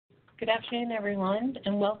Good afternoon, everyone,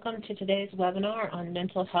 and welcome to today's webinar on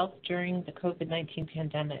mental health during the COVID-19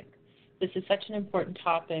 pandemic. This is such an important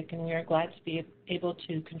topic, and we are glad to be able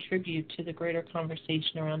to contribute to the greater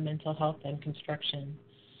conversation around mental health and construction.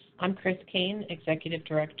 I'm Cain, Executive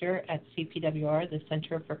Director at CPWR, the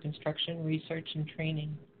Center for Construction Research and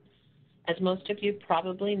Training. As most of you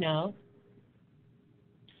probably know,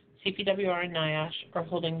 CPWR and NIOSH are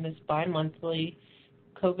holding this bi-monthly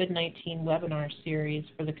COVID-19 webinar series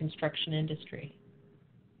for the construction industry.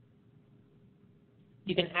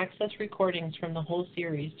 You can access recordings from the whole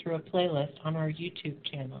series through a playlist on our YouTube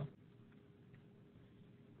channel.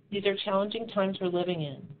 These are challenging times we're living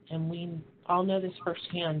in, and we all know this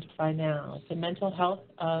firsthand by now. The mental health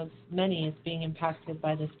of many is being impacted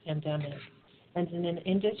by this pandemic. And in an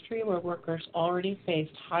industry where workers already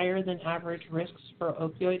faced higher than average risks for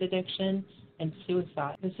opioid addiction and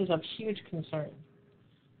suicide, this is of huge concern.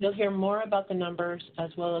 You'll hear more about the numbers as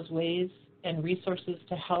well as ways and resources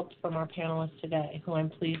to help from our panelists today, who I'm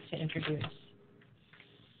pleased to introduce.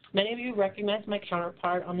 Many of you recognize my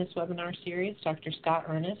counterpart on this webinar series, Dr. Scott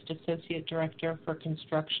Earnest, Associate Director for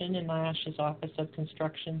Construction in NIOSH's Office of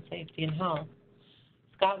Construction, Safety, and Health.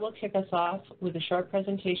 Scott will kick us off with a short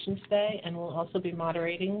presentation today, and will also be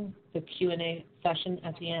moderating the Q&A session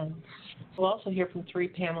at the end. We'll also hear from three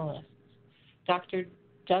panelists. Dr.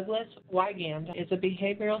 Douglas Wiegand is a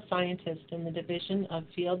behavioral scientist in the Division of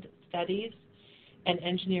Field Studies and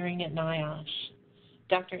Engineering at NIOSH.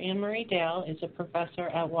 Dr. Anne-Marie Dale is a professor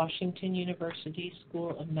at Washington University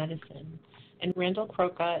School of Medicine. And Randall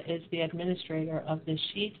Krocka is the administrator of the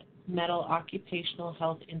Sheet Metal Occupational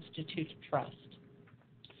Health Institute Trust.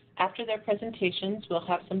 After their presentations, we'll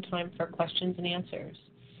have some time for questions and answers.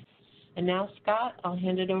 And now, Scott, I'll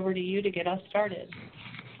hand it over to you to get us started.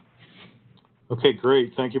 Okay,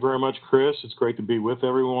 great. Thank you very much, Chris. It's great to be with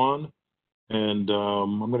everyone. And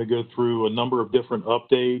I'm going to go through a number of different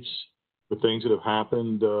updates for things that have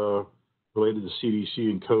happened related to CDC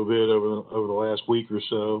and COVID over the last week or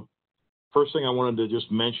so. First thing I wanted to just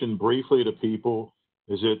mention briefly to people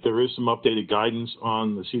is that there is some updated guidance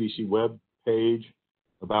on the CDC web page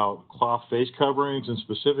about cloth face coverings, and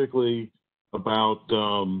specifically about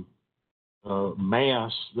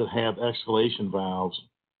masks that have escalation valves.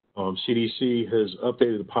 CDC has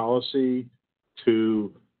updated the policy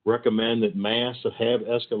to recommend that masks that have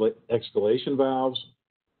escalation valves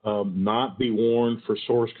not be worn for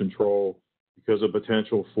source control because of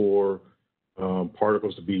potential for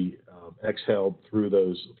particles to be exhaled through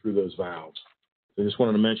those valves. I just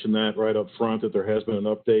wanted to mention that right up front, that there has been an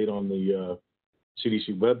update on the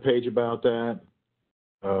CDC webpage about that.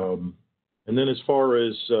 And then as far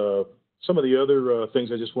as some of the other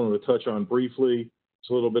things I just wanted to touch on briefly, it's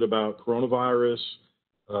a little bit about coronavirus,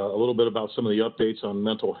 a little bit about some of the updates on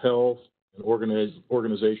mental health and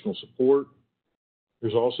organizational support.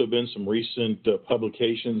 There's also been some recent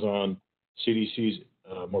publications on CDC's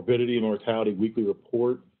morbidity and mortality weekly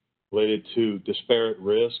report related to disparate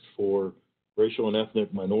risk for racial and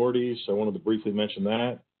ethnic minorities. So I wanted to briefly mention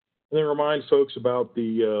that. And then remind folks about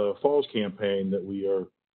the Falls campaign that we are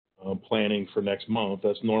planning for next month.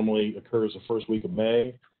 That's normally occurs the first week of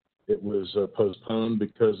May. It was postponed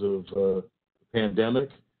because of the pandemic,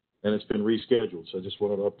 and it's been rescheduled. So I just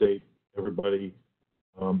wanted to update everybody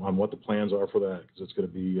on what the plans are for that, because it's going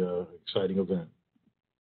to be an exciting event.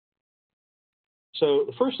 So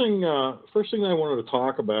the first thing I wanted to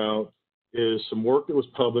talk about is some work that was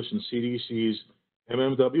published in CDC's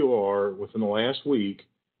MMWR within the last week,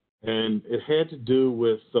 and it had to do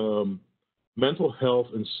with mental health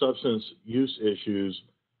and substance use issues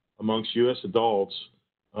amongst U.S. adults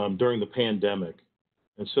during the pandemic.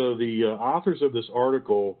 And so the authors of this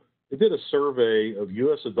article, they did a survey of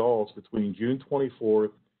U.S. adults between June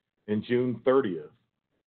 24th and June 30th.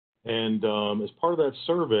 And as part of that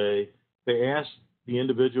survey, they asked the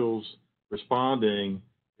individuals responding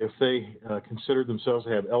if they considered themselves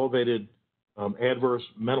to have elevated adverse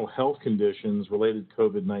mental health conditions related to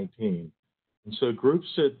COVID-19. And so groups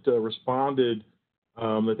that responded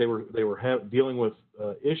that they were dealing with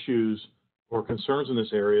issues or concerns in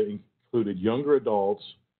this area included younger adults,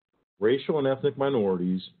 racial and ethnic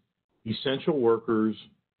minorities, essential workers,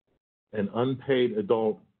 and unpaid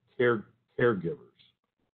adult caregivers.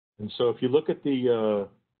 And so if you look at the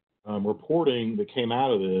reporting that came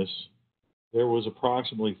out of this, there was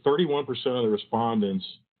approximately 31% of the respondents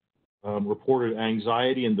reported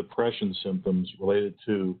anxiety and depression symptoms related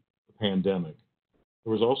to the pandemic.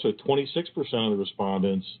 There was also 26% of the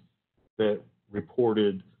respondents that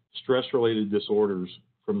reported stress-related disorders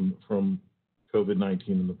from COVID-19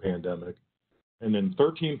 and the pandemic. And then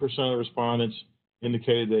 13% of respondents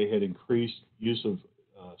indicated they had increased use of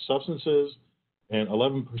substances, and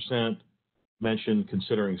 11% mentioned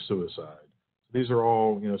considering suicide. These are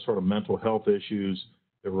all, sort of mental health issues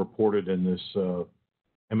that were reported in this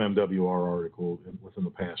MMWR article within the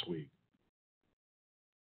past week.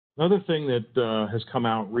 Another thing that has come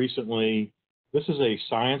out recently, this is a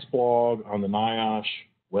science blog on the NIOSH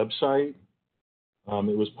website.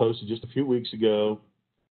 It was posted just a few weeks ago.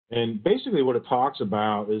 And basically what it talks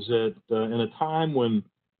about is that in a time when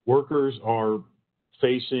workers are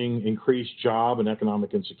facing increased job and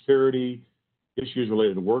economic insecurity, issues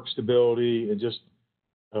related to work stability, and just,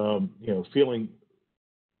 feeling,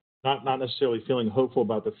 not necessarily feeling hopeful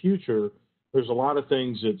about the future, there's a lot of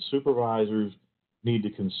things that supervisors need to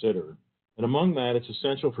consider. And among that, it's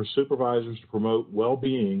essential for supervisors to promote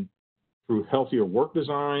well-being through healthier work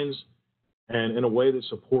designs and in a way that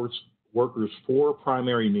supports workers' 4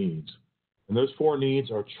 primary needs. And those 4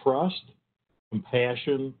 needs are trust,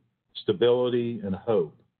 compassion, stability, and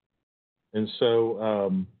hope. And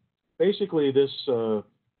so basically this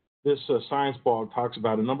science blog talks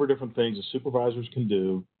about a number of different things that supervisors can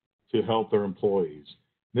do to help their employees.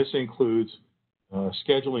 This includes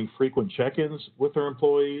scheduling frequent check-ins with their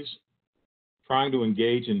employees, trying to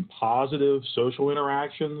engage in positive social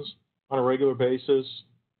interactions on a regular basis,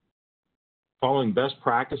 following best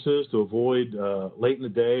practices to avoid late in the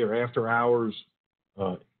day or after hours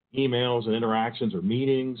emails and interactions or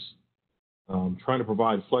meetings, trying to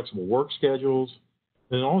provide flexible work schedules,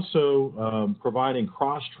 and also providing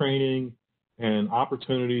cross-training and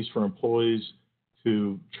opportunities for employees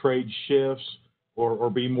to trade shifts or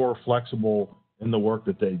be more flexible in the work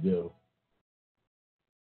that they do.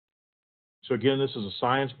 So again, this is a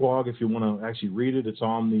science blog. If you want to actually read it, it's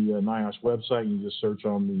on the NIOSH website. You can just search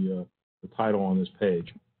on the title on this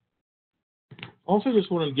page. Also,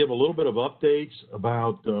 just want to give a little bit of updates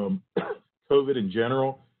about COVID in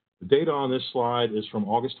general. The data on this slide is from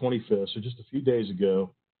August 25th, so just a few days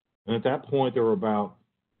ago. And at that point, there were about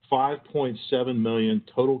 5.7 million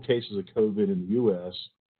total cases of COVID in the U.S.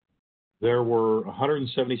 There were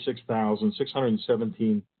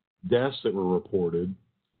 176,617 deaths that were reported.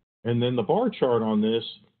 And then the bar chart on this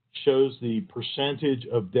shows the percentage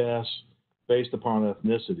of deaths based upon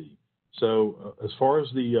ethnicity. So as far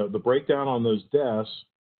as the breakdown on those deaths,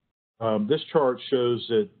 this chart shows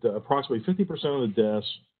that approximately 50% of the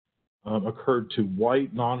deaths occurred to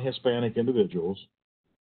white non-Hispanic individuals,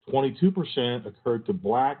 22% occurred to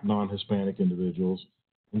black non-Hispanic individuals,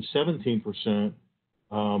 and 17%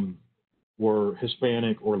 were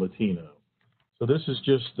Hispanic or Latino. So this is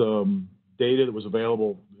just data that was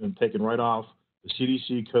available and taken right off the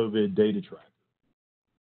CDC COVID data tracker.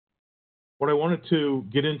 What I wanted to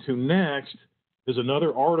get into next is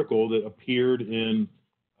another article that appeared in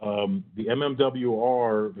the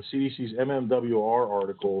MMWR, the CDC's MMWR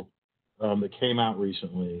article that came out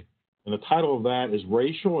recently. And the title of that is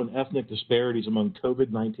Racial and Ethnic Disparities Among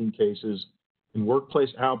COVID-19 Cases in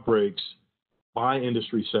Workplace Outbreaks by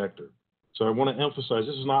Industry Sector. So I want to emphasize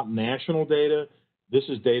this is not national data. This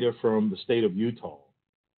is data from the state of Utah.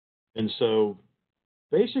 And so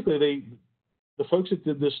basically the folks that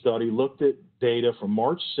did this study looked at data from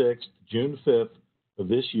March 6th to June 5th of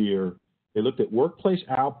this year. They looked at workplace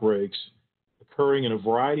outbreaks occurring in a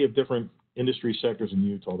variety of different industry sectors in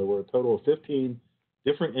Utah. There were a total of 15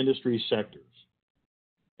 different industry sectors.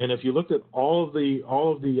 And if you looked at all of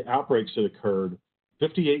the outbreaks that occurred,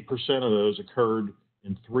 58% of those occurred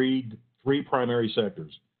in three primary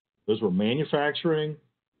sectors. Those were manufacturing,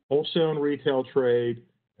 wholesale and retail trade,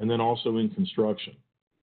 and then also in construction.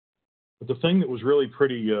 But the thing that was really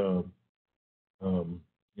pretty,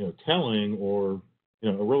 telling, or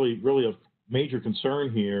really a major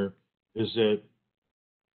concern here, is that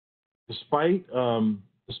despite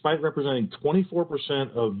representing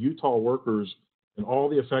 24% of Utah workers in all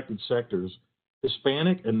the affected sectors,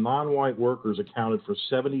 Hispanic and non-white workers accounted for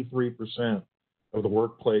 73% of the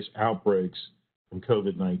workplace outbreaks from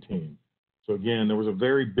COVID-19. So again, there was a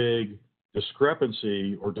very big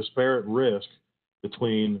discrepancy or disparate risk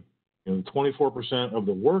between 24% of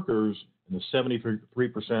the workers and the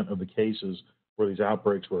 73% of the cases where these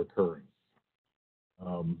outbreaks were occurring.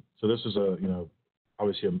 So this is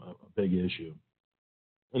obviously a big issue.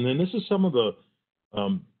 And then this is some of the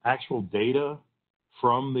actual data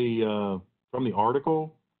from the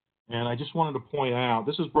article, and I just wanted to point out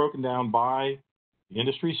this is broken down by the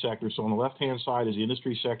industry sector. So on the left-hand side is the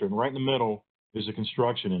industry sector, and right in the middle is the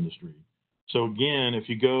construction industry. So again, if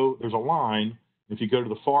you go, there's a line. If you go to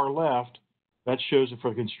the far left, that shows that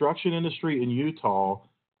for the construction industry in Utah,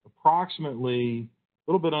 approximately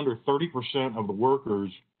a little bit under 30% of the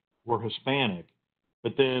workers were Hispanic.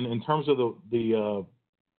 But then in terms of the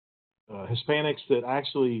Hispanics that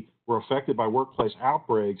actually were affected by workplace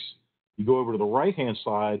outbreaks, you go over to the right-hand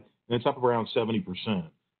side, and it's up around 70%.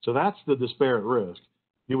 So that's the disparate risk.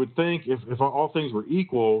 You would think if all things were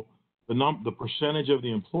equal, the percentage of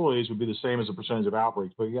the employees would be the same as the percentage of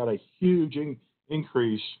outbreaks, but you got a huge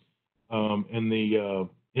increase in the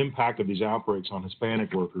impact of these outbreaks on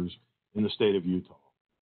Hispanic workers in the state of Utah.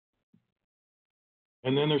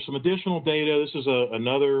 And then there's some additional data. This is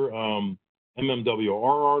another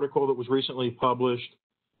MMWR article that was recently published.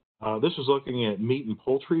 This was looking at meat and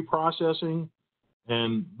poultry processing.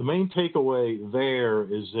 And the main takeaway there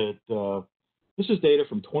is that this is data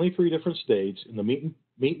from 23 different states in the meat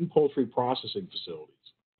and poultry processing facilities.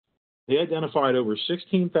 They identified over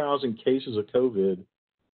 16,000 cases of COVID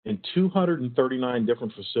in 239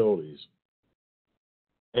 different facilities.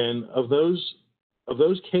 And of those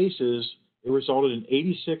cases, it resulted in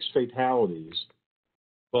 86 fatalities.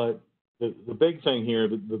 But the big thing here,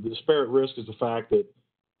 the disparate risk, is the fact that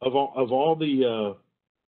of all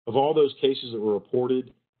those cases that were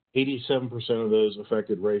reported, 87% of those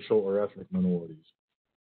affected racial or ethnic minorities.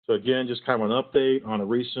 So again, just kind of an update on a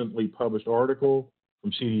recently published article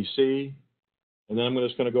from CDC. And then I'm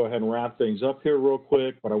just going to go ahead and wrap things up here real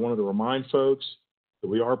quick, but I wanted to remind folks that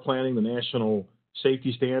we are planning the National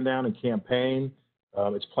Safety Stand Down and Campaign.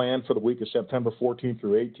 It's planned for the week of September 14th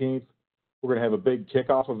through 18th. We're going to have a big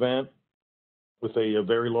kickoff event with a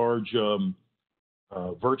very large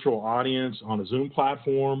virtual audience on a Zoom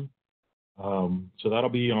platform. So that'll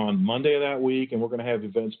be on Monday of that week, and we're going to have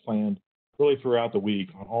events planned really throughout the week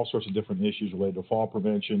on all sorts of different issues related to fall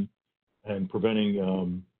prevention and preventing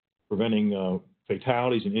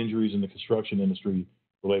fatalities and injuries in the construction industry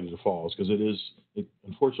related to falls, because it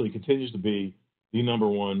unfortunately continues to be the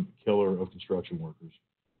 #1 killer of construction workers.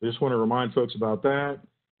 I just want to remind folks about that,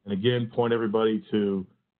 and again, point everybody to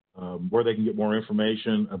where they can get more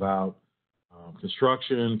information about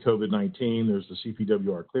construction, COVID-19. There's the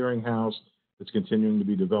CPWR clearinghouse that's continuing to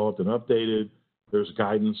be developed and updated. There's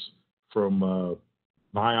guidance from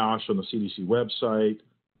NIOSH on the CDC website,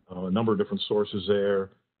 a number of different sources there.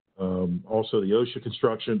 Also the OSHA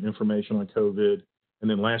construction information on COVID. And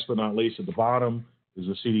then last but not least, at the bottom is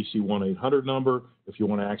the CDC 1-800 number if you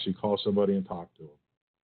want to actually call somebody and talk to them.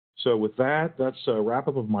 So with that, that's a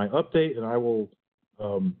wrap-up of my update, and I will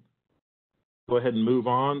go ahead and move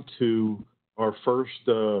on to our first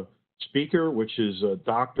speaker, which is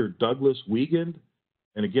Dr. Douglas Wiegand.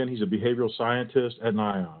 And again, he's a behavioral scientist at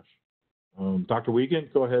NIOSH. Dr. Wiegand,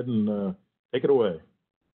 go ahead and take it away.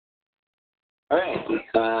 All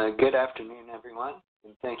right. Good afternoon, everyone,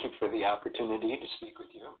 and thank you for the opportunity to speak with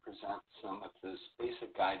you and present some of this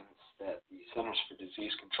basic guidance that the Centers for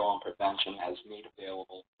Disease Control and Prevention has made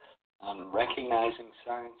available on recognizing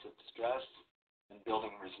signs of stress and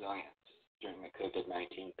building resilience during the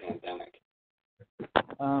COVID-19 pandemic.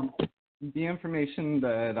 The information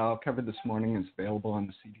that I'll cover this morning is available on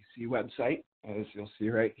the CDC website, as you'll see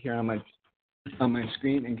right here on my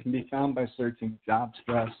screen, and can be found by searching job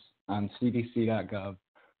stress on cdc.gov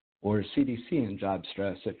or CDC and job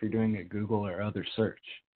stress if you're doing a Google or other search.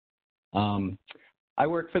 I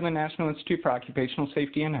work for the National Institute for Occupational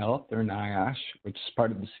Safety and Health, or NIOSH, which is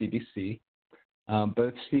part of the CDC.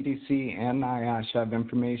 Both CDC and NIOSH have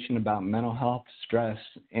information about mental health, stress,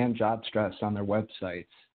 and job stress on their websites.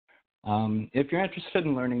 If you're interested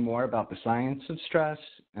in learning more about the science of stress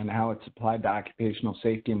and how it's applied to occupational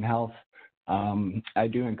safety and health, I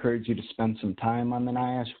do encourage you to spend some time on the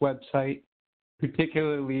NIOSH website,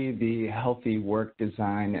 particularly the Healthy Work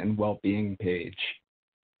Design and Well-Being page.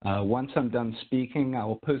 Once I'm done speaking, I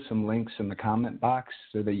will post some links in the comment box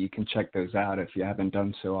so that you can check those out if you haven't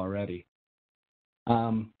done so already.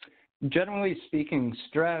 Generally speaking,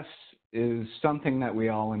 stress is something that we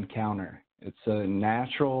all encounter. It's a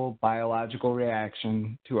natural biological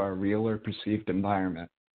reaction to our real or perceived environment.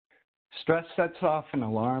 Stress sets off an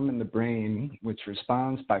alarm in the brain, which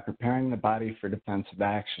responds by preparing the body for defensive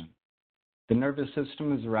action. The nervous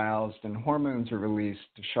system is aroused and hormones are released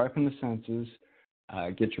to sharpen the senses,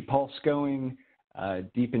 get your pulse going,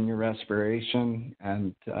 deepen your respiration,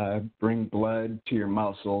 and bring blood to your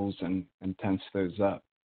muscles and tense those up.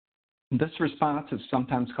 This response is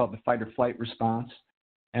sometimes called the fight or flight response,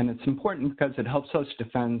 and it's important because it helps us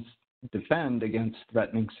defend against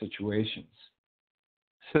threatening situations.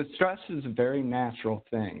 So stress is a very natural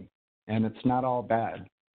thing, and it's not all bad.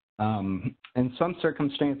 In some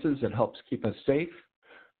circumstances, it helps keep us safe.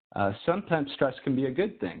 Sometimes stress can be a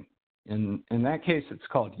good thing. In that case, it's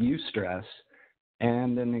called eustress.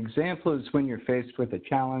 And an example is when you're faced with a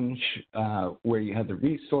challenge where you have the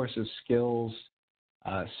resources, skills,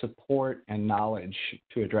 support, and knowledge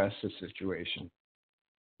to address the situation.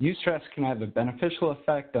 Eustress can have a beneficial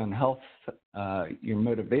effect on health, your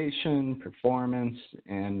motivation, performance,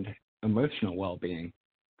 and emotional well-being.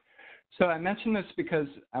 So I mention this because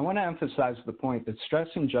I want to emphasize the point that stress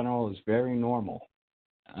in general is very normal.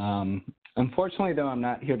 Unfortunately, though, I'm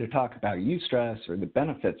not here to talk about eustress or the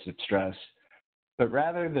benefits of stress, but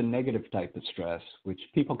rather the negative type of stress, which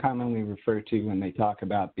people commonly refer to when they talk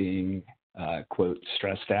about being, quote,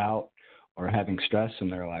 stressed out or having stress in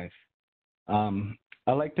their life.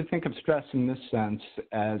 I like to think of stress in this sense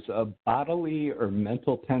as a bodily or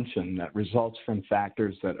mental tension that results from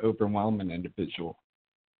factors that overwhelm an individual.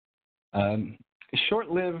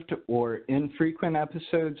 Short-lived or infrequent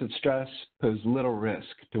episodes of stress pose little risk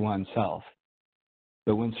to one's health.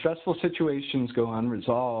 But when stressful situations go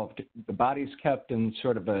unresolved, the body's kept in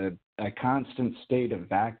sort of a constant state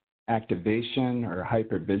of activation or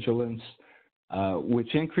hypervigilance,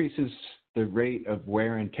 which increases the rate of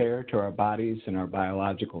wear and tear to our bodies and our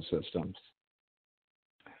biological systems.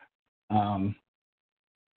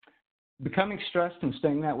 Becoming stressed and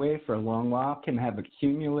staying that way for a long while can have a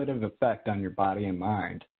cumulative effect on your body and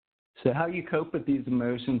mind. So how you cope with these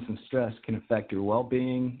emotions and stress can affect your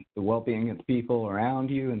well-being, the well-being of the people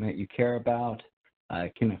around you and that you care about.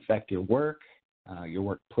 It can affect your work, your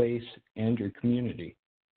workplace, and your community.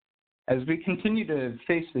 As we continue to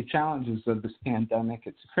face the challenges of this pandemic,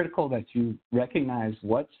 it's critical that you recognize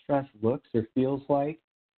what stress looks or feels like,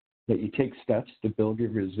 that you take steps to build your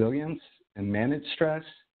resilience and manage stress,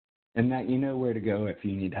 and that you know where to go if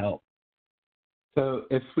you need help. So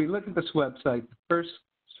if we look at this website, the first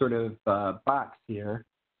sort of box here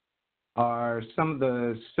are some of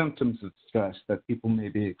the symptoms of stress that people may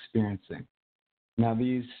be experiencing. Now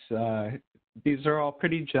these are all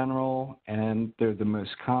pretty general, and they're the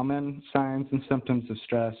most common signs and symptoms of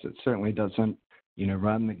stress. It certainly doesn't,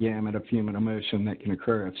 run the gamut of human emotion that can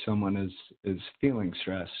occur if someone is feeling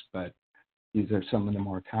stress, but these are some of the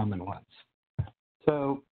more common ones.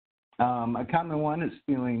 So a common one is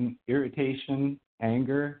feeling irritation,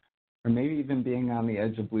 anger, or maybe even being on the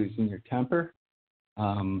edge of losing your temper.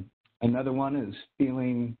 Another one is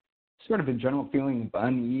feeling sort of a general feeling of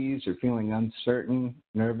unease or feeling uncertain,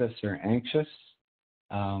 nervous, or anxious.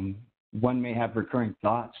 One may have recurring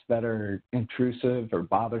thoughts that are intrusive or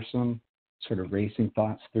bothersome, sort of racing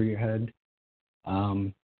thoughts through your head.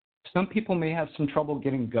 Some people may have some trouble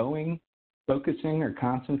getting going, focusing or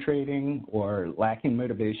concentrating, or lacking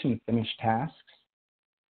motivation to finish tasks.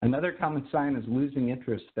 Another common sign is losing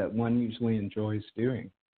interest that one usually enjoys doing.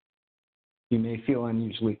 You may feel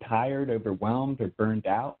unusually tired, overwhelmed, or burned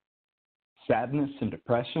out. Sadness and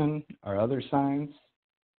depression are other signs.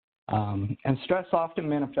 And stress often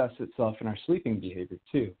manifests itself in our sleeping behavior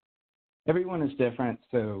too. Everyone is different,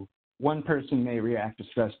 so one person may react to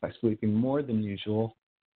stress by sleeping more than usual,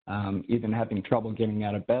 even having trouble getting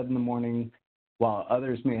out of bed in the morning, while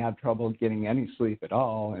others may have trouble getting any sleep at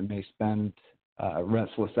all and may spend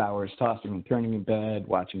restless hours tossing and turning in bed,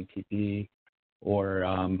 watching TV, or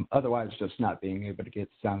otherwise just not being able to get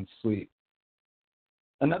sound sleep.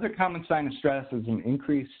 Another common sign of stress is an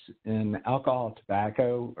increase in alcohol,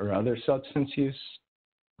 tobacco, or other substance use.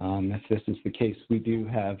 If this is the case, we do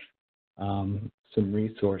have some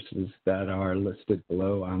resources that are listed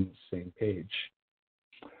below on the same page.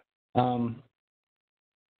 So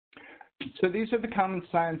these are the common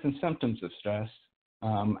signs and symptoms of stress.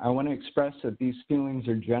 I want to express that these feelings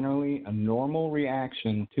are generally a normal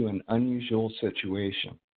reaction to an unusual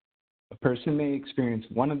situation. A person may experience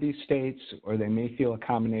one of these states, or they may feel a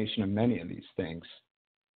combination of many of these things.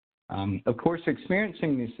 Of course,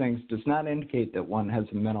 experiencing these things does not indicate that one has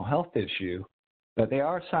a mental health issue, but they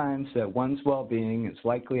are signs that one's well-being is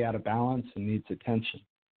likely out of balance and needs attention.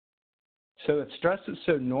 So if stress is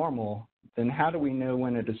so normal, then how do we know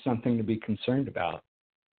when it is something to be concerned about?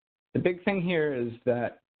 The big thing here is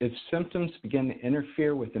that if symptoms begin to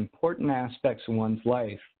interfere with important aspects of one's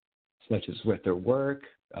life, such as with their work,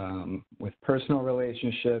 with personal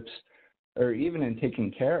relationships, or even in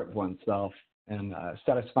taking care of oneself and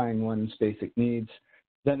satisfying one's basic needs,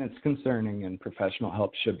 then it's concerning and professional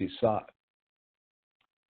help should be sought.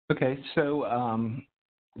 Okay, so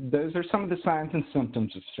those are some of the signs and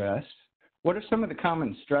symptoms of stress. What are some of the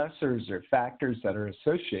common stressors or factors that are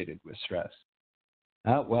associated with stress?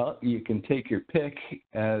 Well, you can take your pick,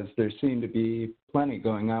 as there seem to be plenty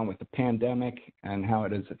going on with the pandemic and how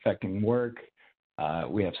it is affecting work.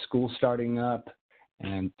 We have school starting up,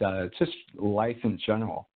 and just life in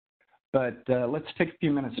general. But let's take a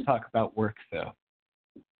few minutes to talk about work, though.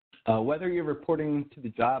 Whether you're reporting to the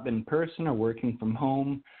job in person or working from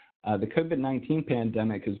home, the COVID-19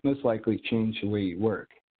 pandemic has most likely changed the way you work.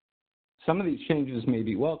 Some of these changes may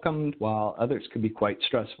be welcomed, while others could be quite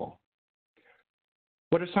stressful.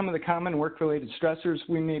 What are some of the common work-related stressors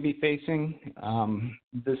we may be facing?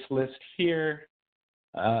 This list here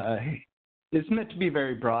is meant to be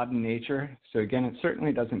very broad in nature. So again, it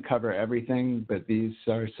certainly doesn't cover everything, but these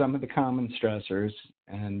are some of the common stressors,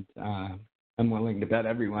 and I'm willing to bet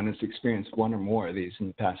everyone has experienced one or more of these in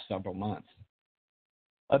the past several months.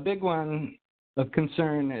 A big one of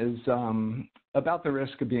concern is about the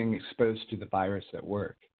risk of being exposed to the virus at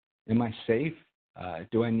work. Am I safe?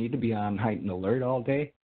 Do I need to be on heightened alert all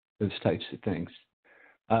day? Those types of things.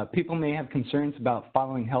 People may have concerns about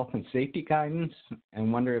following health and safety guidance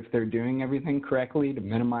and wonder if they're doing everything correctly to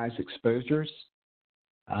minimize exposures.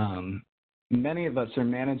 Many of us are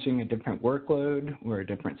managing a different workload or a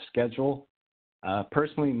different schedule.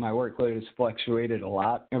 Personally, my workload has fluctuated a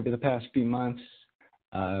lot over the past few months.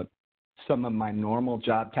 Some of my normal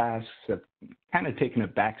job tasks have kind of taken a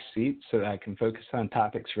back seat so that I can focus on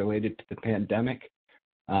topics related to the pandemic.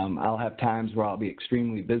 I'll have times where I'll be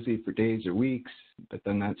extremely busy for days or weeks, but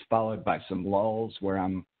then that's followed by some lulls where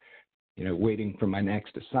I'm, waiting for my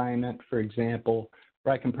next assignment, for example,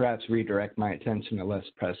 where I can perhaps redirect my attention to less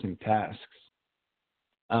pressing tasks.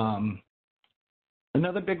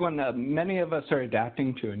 Another big one, many of us are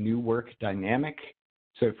adapting to a new work dynamic.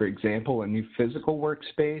 So for example, a new physical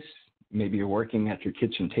workspace. Maybe you're working at your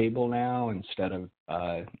kitchen table now instead of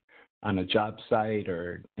on a job site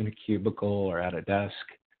or in a cubicle or at a desk.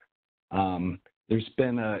 There's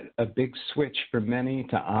been a big switch for many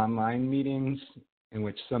to online meetings, in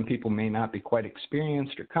which some people may not be quite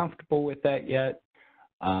experienced or comfortable with that yet.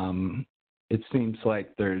 It seems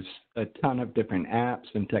like there's a ton of different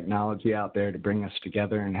apps and technology out there to bring us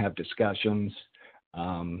together and have discussions.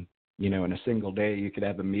 In a single day, you could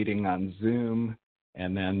have a meeting on Zoom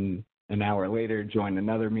and then an hour later join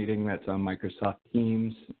another meeting that's on Microsoft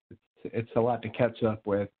Teams. It's a lot to catch up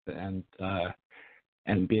with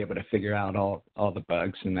and be able to figure out all the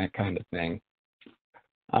bugs and that kind of thing.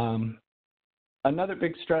 Another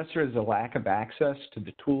big stressor is a lack of access to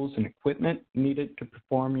the tools and equipment needed to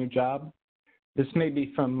perform your job. This may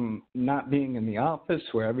be from not being in the office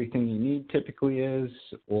where everything you need typically is,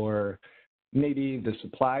 or maybe the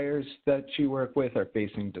suppliers that you work with are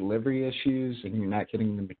facing delivery issues and you're not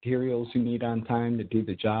getting the materials you need on time to do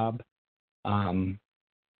the job.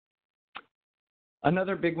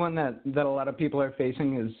 Another big one that a lot of people are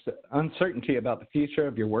facing is uncertainty about the future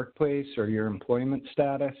of your workplace or your employment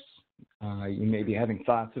status. You may be having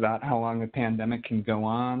thoughts about how long the pandemic can go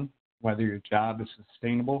on, whether your job is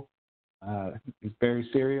sustainable. These very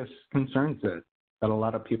serious concerns that a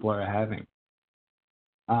lot of people are having.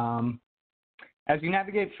 As you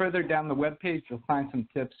navigate further down the webpage, you'll find some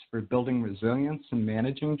tips for building resilience and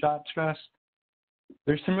managing job stress.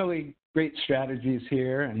 There's some really great strategies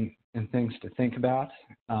here and things to think about.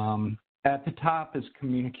 At the top is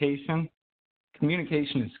communication.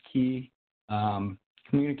 Communication is key.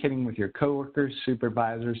 Communicating with your coworkers,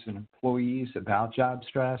 supervisors, and employees about job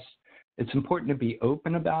stress. It's important to be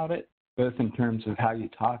open about it, both in terms of how you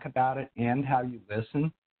talk about it and how you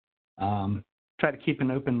listen. Try to keep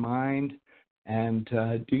an open mind and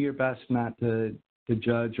do your best not to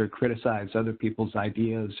judge or criticize other people's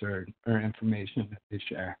ideas or information that they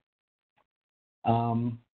share.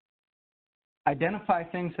 Identify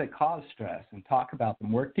things that cause stress and talk about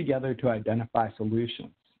them. Work together to identify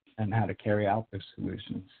solutions and how to carry out those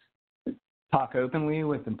solutions. Talk openly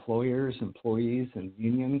with employers, employees, and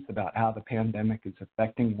unions about how the pandemic is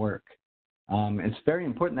affecting work. It's very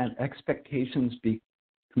important that expectations be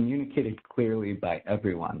communicated clearly by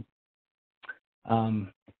everyone.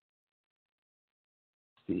 Let's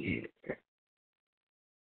see here.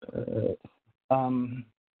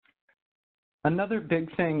 Another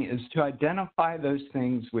big thing is to identify those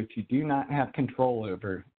things which you do not have control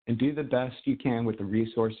over and do the best you can with the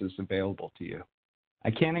resources available to you.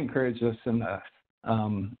 I can't encourage this enough.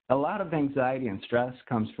 A lot of anxiety and stress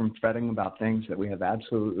comes from fretting about things that we have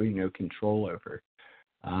absolutely no control over.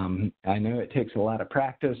 I know it takes a lot of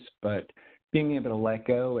practice, but being able to let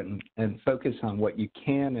go and focus on what you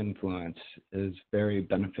can influence is very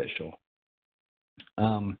beneficial.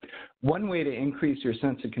 One way to increase your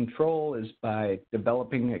sense of control is by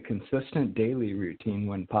developing a consistent daily routine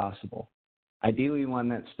when possible. Ideally one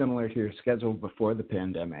that's similar to your schedule before the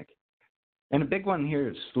pandemic. And a big one here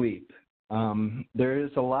is sleep. There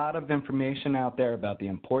is a lot of information out there about the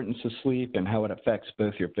importance of sleep and how it affects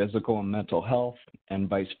both your physical and mental health and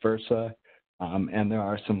vice versa. And there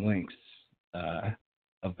are some links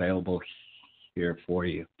available here for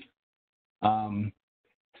you.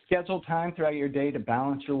 Schedule time throughout your day to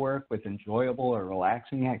balance your work with enjoyable or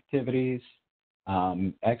relaxing activities.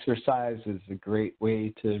 Exercise is a great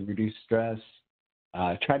way to reduce stress.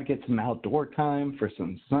 Try to get some outdoor time for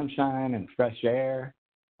some sunshine and fresh air.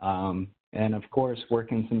 And of course,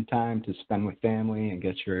 working some time to spend with family and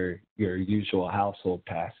get your usual household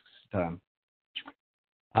tasks done.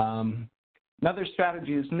 Another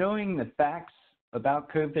strategy is knowing the facts about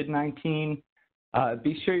COVID-19.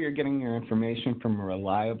 Be sure you're getting your information from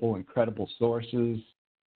reliable and credible sources.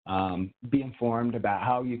 Be informed about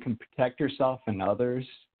how you can protect yourself and others.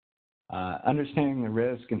 Understanding the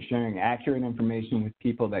risk and sharing accurate information with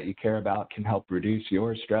people that you care about can help reduce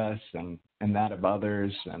your stress and that of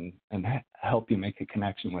others and help you make a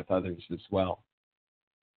connection with others as well.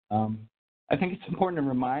 I think it's important to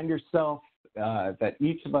remind yourself that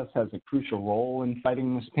each of us has a crucial role in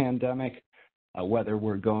fighting this pandemic, whether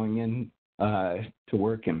we're going in to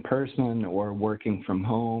work in person or working from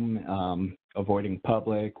home, avoiding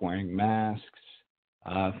public, wearing masks,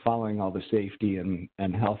 following all the safety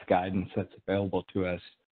and health guidance that's available to us.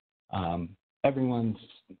 Everyone's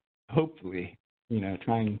hopefully,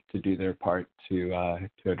 trying to do their part to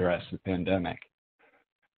address the pandemic.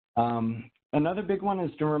 Another big one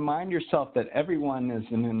is to remind yourself that everyone is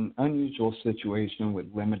in an unusual situation with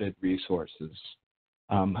limited resources.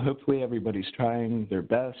 Hopefully everybody's trying their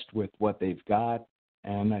best with what they've got,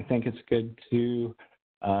 and I think it's good to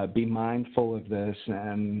be mindful of this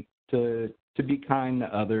and to be kind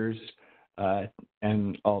to others,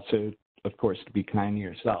 and also, of course, to be kind to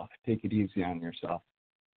yourself. Take it easy on yourself.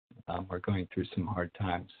 We're going through some hard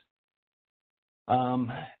times.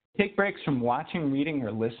 Take breaks from watching, reading,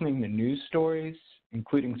 or listening to news stories,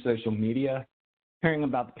 including social media. Hearing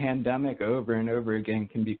about the pandemic over and over again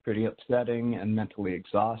can be pretty upsetting and mentally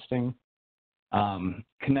exhausting.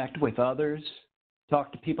 Connect with others.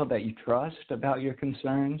 Talk to people that you trust about your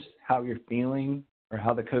concerns, how you're feeling, or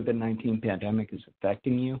how the COVID-19 pandemic is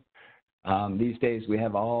affecting you. These days, we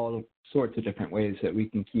have all sorts of different ways that we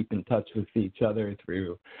can keep in touch with each other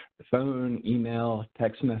through the phone, email,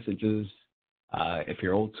 text messages. If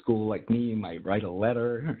you're old school like me, you might write a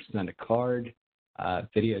letter or send a card,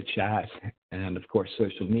 video chat, and of course,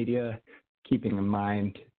 social media, keeping in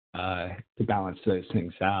mind to balance those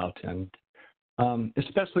things out. And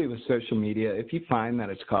especially with social media, if you find that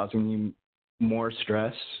it's causing you more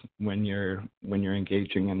stress when you're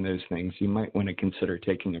engaging in those things, you might want to consider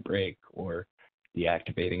taking a break or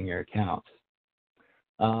deactivating your account.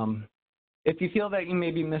 If you feel that you may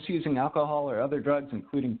be misusing alcohol or other drugs,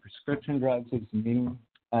 including prescription drugs,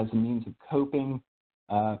 as a means of coping,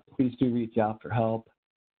 please do reach out for help.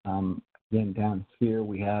 Again, down here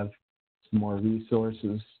we have some more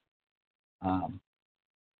resources.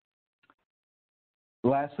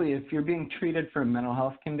 Lastly, if you're being treated for a mental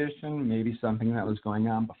health condition, maybe something that was going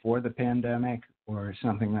on before the pandemic or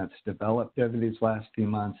something that's developed over these last few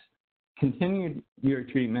months, continue your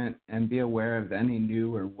treatment and be aware of any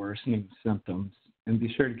new or worsening symptoms, and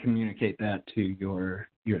be sure to communicate that to your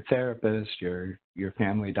therapist, your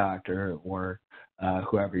family doctor, or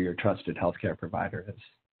whoever your trusted healthcare provider is.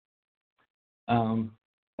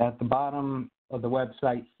 At the bottom of the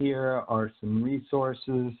website here are some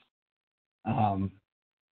resources.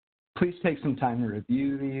 Please take some time to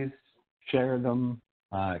review these, share them,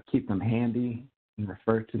 keep them handy, and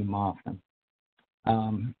refer to them often.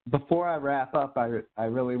 Before I wrap up, I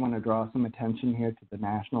really want to draw some attention here to the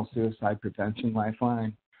National Suicide Prevention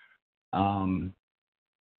Lifeline.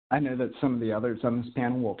 I know that some of the others on this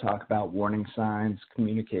panel will talk about warning signs,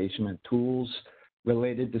 communication, and tools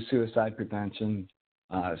related to suicide prevention,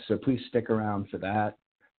 so please stick around for that.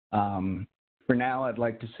 For now, I'd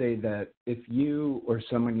like to say that if you or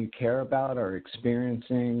someone you care about are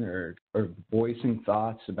experiencing or voicing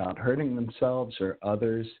thoughts about hurting themselves or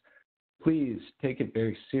others, please take it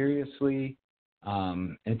very seriously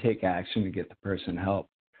and take action to get the person help.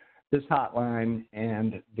 This hotline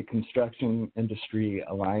and the Construction Industry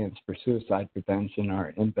Alliance for Suicide Prevention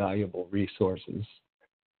are invaluable resources.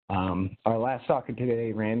 Our last talker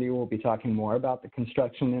today, Randy, will be talking more about the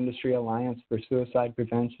Construction Industry Alliance for Suicide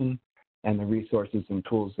Prevention and the resources and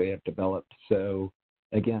tools they have developed. So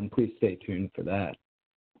again, please stay tuned for that.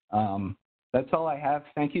 That's all I have.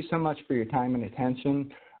 Thank you so much for your time and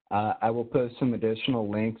attention. I will post some additional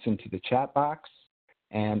links into the chat box,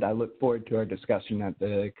 and I look forward to our discussion at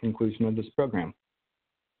the conclusion of this program.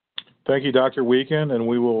 Thank you, Dr. Wiegand, and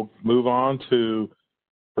we will move on to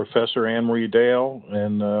Professor Anne Marie Dale,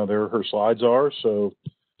 and there her slides are, so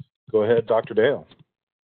go ahead, Dr. Dale.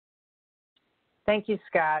 Thank you,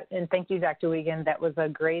 Scott, and thank you, Dr. Wiegand. That was a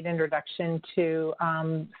great introduction to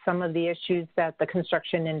some of the issues that the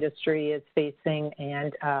construction industry is facing,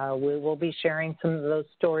 and we will be sharing some of those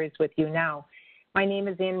stories with you now. My name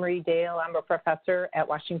is Anne Marie Dale. I'm a professor at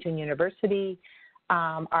Washington University.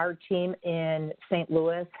 Our team in St.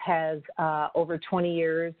 Louis has over 20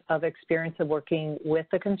 years of experience of working with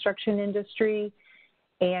the construction industry.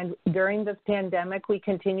 And during this pandemic, we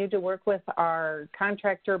continue to work with our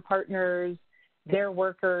contractor partners, their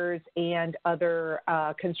workers, and other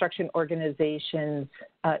construction organizations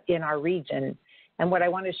in our region. And what I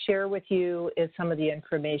want to share with you is some of the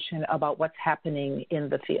information about what's happening in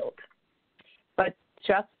the field. But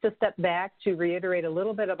just to step back to reiterate a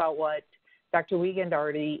little bit about what Dr. Wiegand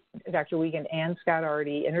and Scott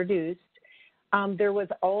already introduced, there was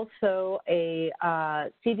also a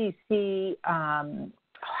CDC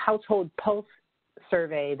household pulse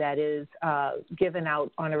survey that is given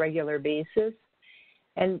out on a regular basis.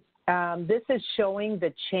 And this is showing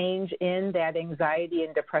the change in that anxiety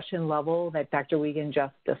and depression level that Dr. Wiegand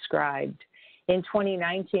just described. In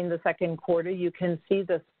 2019, the second quarter, you can see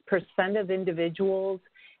the percent of individuals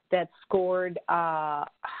that scored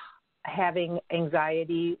having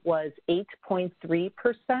anxiety was 8.3%.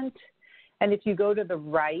 And if you go to the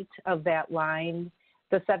right of that line,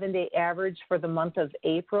 the 7-day average for the month of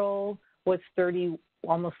April was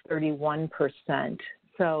almost 31%.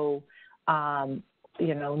 So,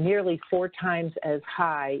 nearly 4 times as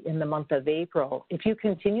high in the month of April. If you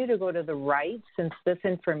continue to go to the right, since this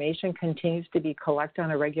information continues to be collected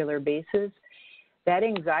on a regular basis, that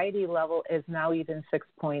anxiety level is now even 6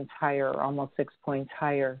 points higher, or almost 6 points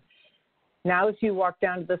higher. Now, if you walk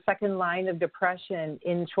down to the second line of depression,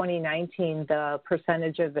 in 2019, the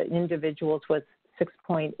percentage of individuals was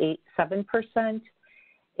 6.87%.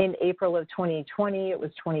 In April of 2020, it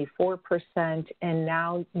was 24%, and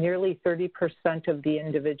now nearly 30% of the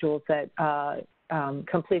individuals that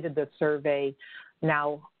completed the survey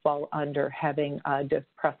now fall under having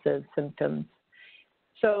depressive symptoms.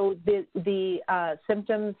 So the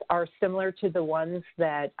symptoms are similar to the ones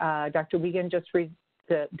that Dr. Wiegand just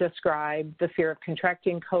described: the fear of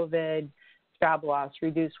contracting COVID, job loss,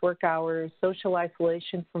 reduced work hours, social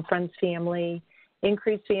isolation from friends, family,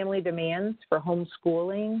 increased family demands for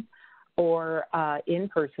homeschooling or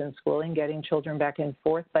in-person schooling, getting children back and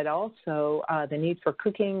forth, but also the need for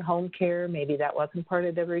cooking, home care, maybe that wasn't part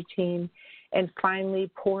of the routine, and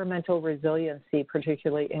finally, poor mental resiliency,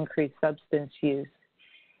 particularly increased substance use.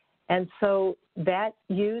 And so that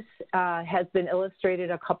use has been illustrated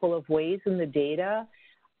a couple of ways in the data.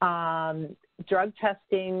 Drug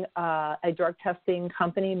testing, a drug testing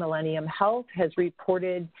company, Millennium Health, has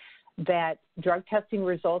reported that drug testing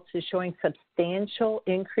results is showing substantial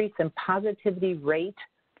increase in positivity rate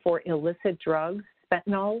for illicit drugs,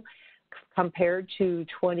 fentanyl, compared to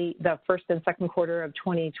the first and second quarter of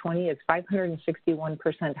 2020 is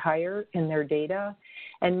 561% higher in their data,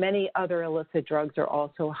 and many other illicit drugs are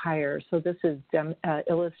also higher. So this is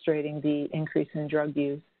illustrating the increase in drug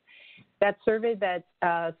use. That survey that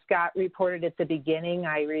Scott reported at the beginning,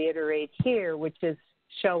 I reiterate here, which is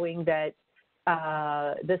showing that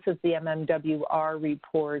this is the MMWR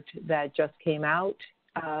report that just came out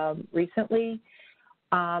recently,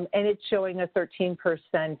 and it's showing a 13%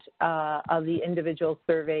 of the individuals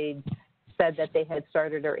surveyed said that they had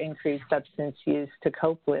started or increased substance use to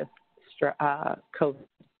cope with COVID.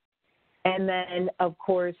 And then, of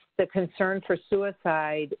course, the concern for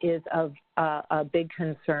suicide is of a big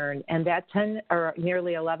concern, and that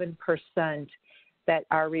nearly 11% that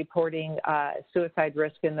are reporting suicide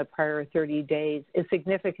risk in the prior 30 days is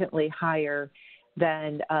significantly higher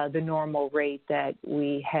than the normal rate that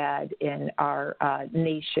we had in our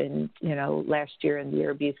nation, last year and the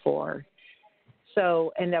year before.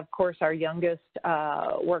 So, and of course, our youngest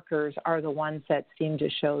workers are the ones that seem to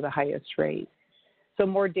show the highest rate. So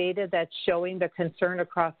more data that's showing the concern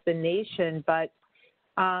across the nation, but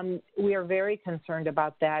we are very concerned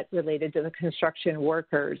about that related to the construction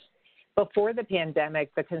workers. Before the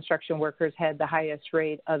pandemic, the construction workers had the highest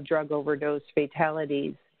rate of drug overdose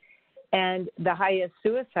fatalities and the highest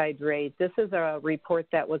suicide rate. This is a report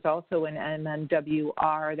that was also in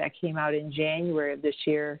MMWR that came out in January of this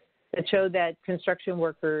year that showed that construction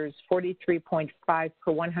workers, 43.5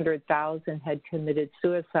 per 100,000 had committed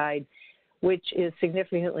suicide, which is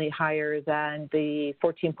significantly higher than the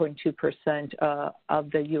 14.2%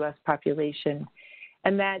 of the U.S. population.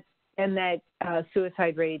 And that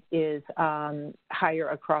suicide rate is higher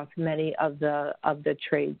across many of the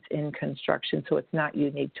trades in construction, so it's not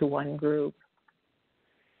unique to one group.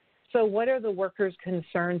 So what are the workers'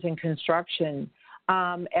 concerns in construction?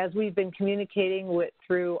 As we've been communicating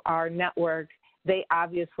through our network, they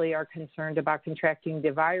obviously are concerned about contracting the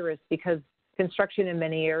virus because construction in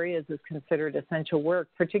many areas is considered essential work,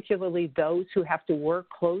 particularly those who have to work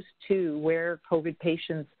close to where COVID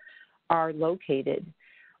patients are located,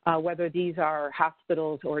 whether these are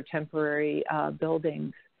hospitals or temporary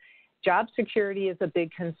buildings. Job security is a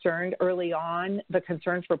big concern. Early on, the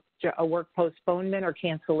concern for a work postponement or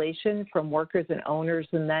cancellation from workers and owners,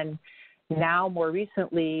 and then now, more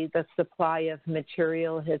recently, the supply of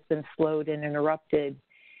material has been slowed and interrupted.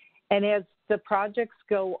 And as the projects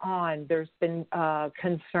go on, there's been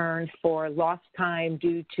concern for lost time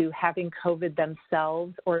due to having COVID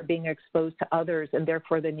themselves or being exposed to others, and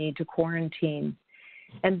therefore the need to quarantine.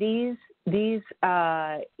 And these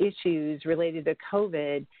issues related to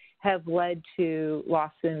COVID have led to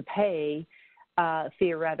loss in pay,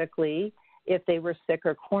 theoretically, if they were sick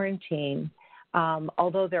or quarantined,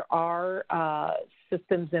 although there are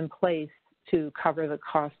systems in place to cover the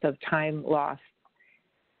cost of time lost.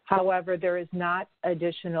 However, there is not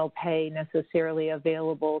additional pay necessarily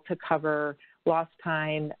available to cover lost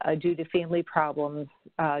time due to family problems,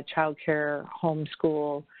 childcare,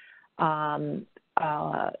 homeschool,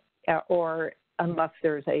 or unless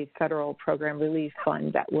there's a federal program relief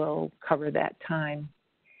fund that will cover that time.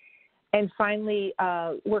 And finally,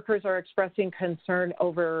 workers are expressing concern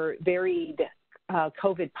over varied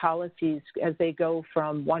COVID policies as they go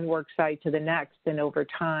from one work site to the next and over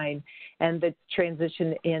time. And the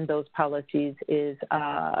transition in those policies is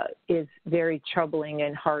very troubling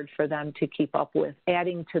and hard for them to keep up with,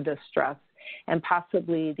 adding to the stress and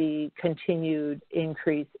possibly the continued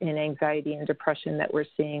increase in anxiety and depression that we're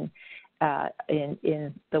seeing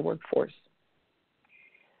in the workforce.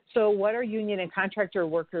 So what are union and contractor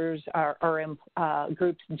workers or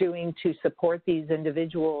groups doing to support these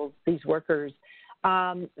individuals, these workers?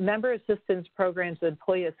 Member assistance programs,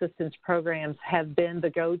 employee assistance programs have been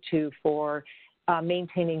the go-to for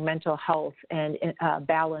maintaining mental health and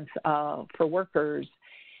balance for workers.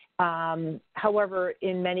 However,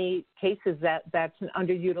 in many cases, that's an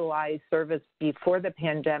underutilized service before the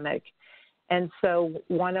pandemic. And so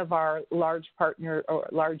one of our large partner or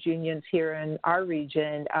large unions here in our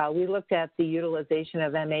region, we looked at the utilization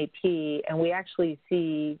of MAP, and we actually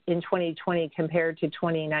see in 2020 compared to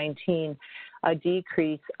 2019, a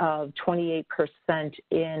decrease of 28%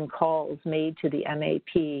 in calls made to the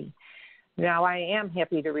MAP. Now, I am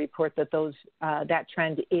happy to report that that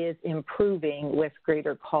trend is improving with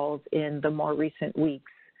greater calls in the more recent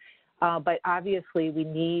weeks. But obviously, we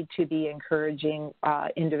need to be encouraging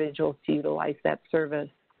individuals to utilize that service.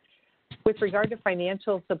 With regard to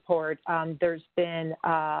financial support, there's been,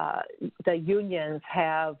 the unions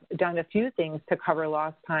have done a few things to cover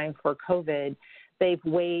lost time for COVID. They've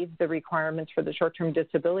waived the requirements for the short-term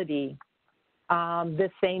disability.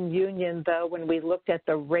 This same union, though, when we looked at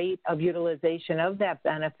the rate of utilization of that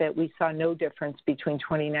benefit, we saw no difference between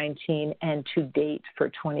 2019 and to date for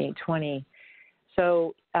 2020.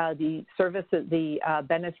 So the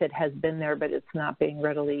benefit has been there, but it's not being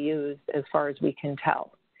readily used as far as we can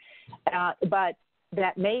tell. But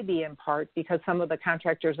that may be in part because some of the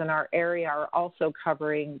contractors in our area are also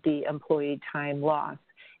covering the employee time loss.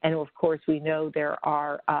 And of course, we know there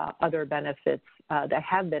are other benefits that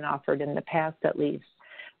have been offered in the past, at least,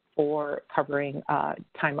 for covering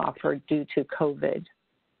time offered due to COVID.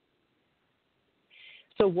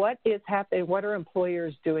 So what is happening? What are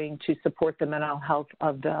employers doing to support the mental health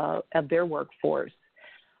of their workforce?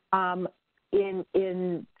 As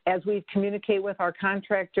we communicate with our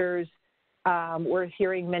contractors, we're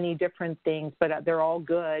hearing many different things, but they're all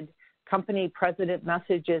good. Company president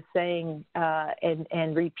messages saying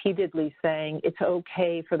and repeatedly saying it's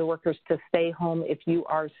okay for the workers to stay home if you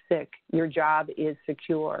are sick. Your job is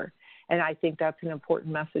secure. And I think that's an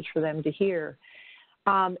important message for them to hear.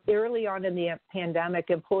 Early on in the pandemic,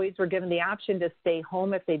 employees were given the option to stay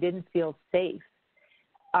home if they didn't feel safe.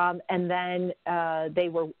 And then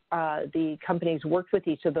the companies worked with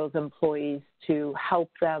each of those employees to help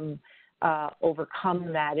them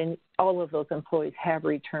overcome that, and all of those employees have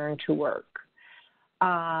returned to work.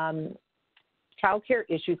 Childcare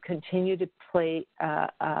issues continue to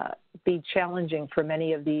be challenging for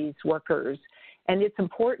many of these workers, and it's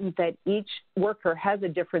important that each worker has a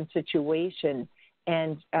different situation,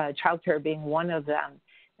 and childcare being one of them.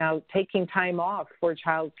 Now, taking time off for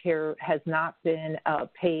childcare has not been a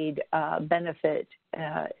paid benefit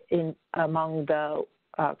among the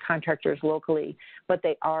contractors locally, but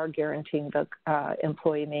they are guaranteeing the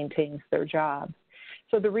employee maintains their job.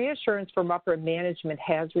 So the reassurance from upper management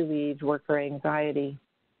has relieved worker anxiety.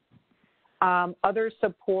 Other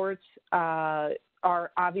supports are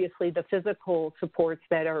obviously the physical supports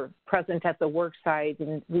that are present at the work site,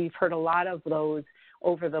 and we've heard a lot of those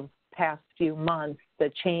over the past few months, the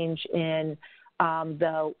change in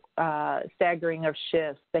the staggering of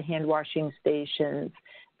shifts, the hand washing stations,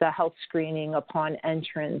 the health screening upon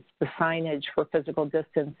entrance, the signage for physical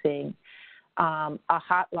distancing, a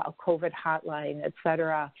COVID hotline, et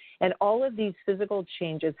cetera. And all of these physical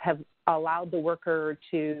changes have allowed the worker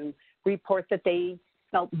to report that they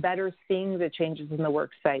felt better seeing the changes in the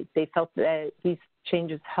work site. They felt that these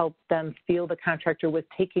changes helped them feel the contractor was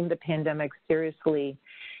taking the pandemic seriously.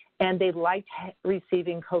 And they liked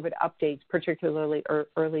receiving COVID updates, particularly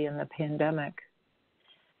early in the pandemic.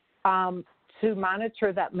 To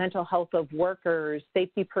monitor that mental health of workers,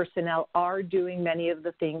 safety personnel are doing many of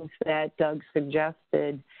the things that Doug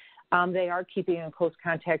suggested. They are keeping in close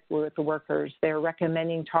contact with the workers. They're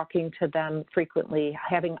recommending talking to them frequently,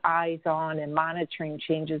 having eyes on and monitoring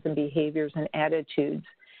changes in behaviors and attitudes.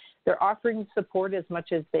 They're offering support as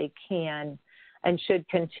much as they can and should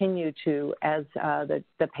continue to as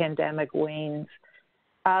the pandemic wanes.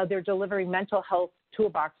 They're delivering mental health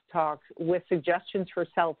toolbox talks with suggestions for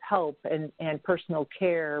self-help and personal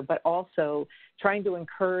care, but also trying to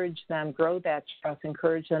encourage them, grow that trust,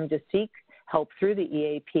 encourage them to seek help through the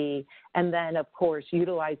EAP, and then, of course,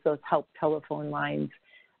 utilize those help telephone lines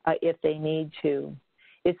if they need to.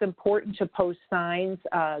 It's important to post signs.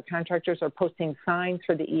 Contractors are posting signs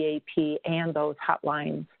for the EAP and those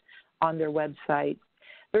hotlines on their website.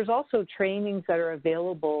 There's also trainings that are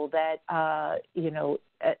available that,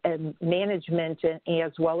 and management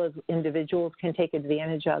as well as individuals can take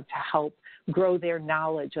advantage of to help grow their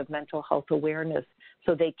knowledge of mental health awareness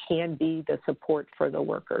so they can be the support for the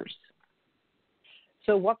workers.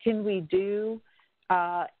 So what can we do?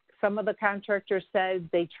 Some of the contractors said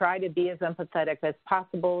they try to be as empathetic as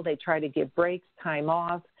possible. They try to give breaks, time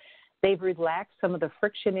off. They've relaxed some of the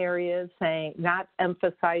friction areas, saying, not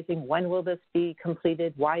emphasizing when will this be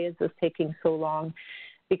completed, why is this taking so long,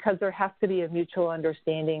 because there has to be a mutual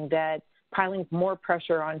understanding that piling more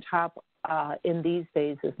pressure on top in these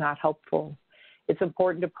days is not helpful. It's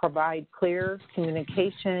important to provide clear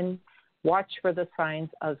communication, watch for the signs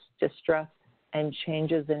of distress and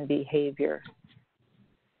changes in behavior.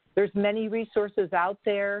 There's many resources out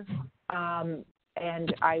there.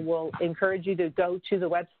 And I will encourage you to go to the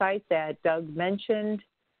website that Doug mentioned.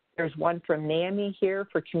 There's one from NAMI here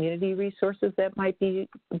for community resources that might be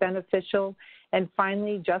beneficial. And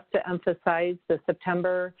finally, just to emphasize, the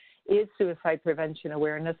September is Suicide Prevention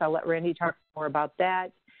Awareness. I'll let Randy talk more about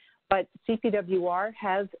that. But CPWR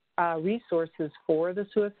has resources for the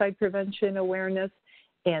suicide prevention awareness,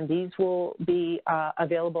 and these will be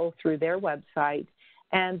available through their website.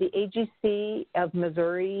 And the AGC of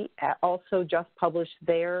Missouri also just published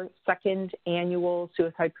their second annual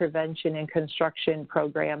suicide prevention and construction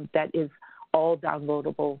program that is all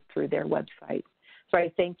downloadable through their website. So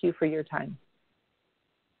I thank you for your time.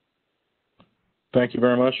 Thank you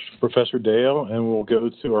very much, Professor Dale. And we'll go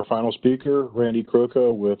to our final speaker, Randy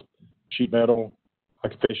Krocka with Sheet Metal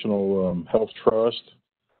Occupational Health Trust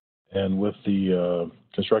and with the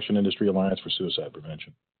Construction Industry Alliance for Suicide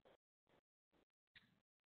Prevention.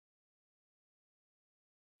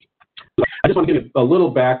 I just want to give a little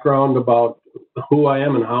background about who I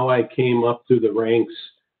am and how I came up through the ranks.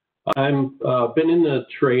 I've been in the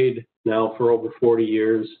trade now for over 40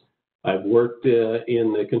 years. I've worked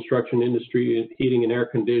in the construction industry, heating and air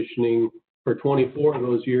conditioning for 24 of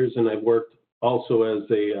those years, and I've worked also as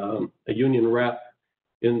a union rep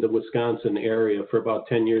in the Wisconsin area for about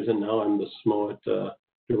 10 years, and now I'm the SMOIT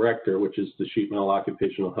director, which is the Sheet Metal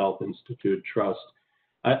Occupational Health Institute Trust.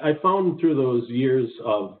 I found through those years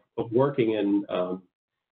of working in,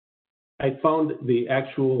 I found the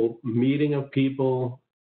actual meeting of people,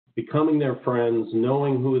 becoming their friends,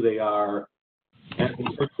 knowing who they are,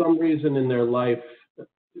 and for some reason in their life,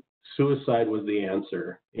 suicide was the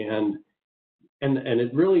answer. And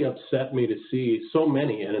it really upset me to see so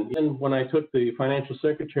many. And when I took the financial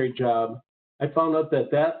secretary job, I found out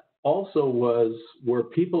that that also was where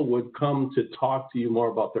people would come to talk to you more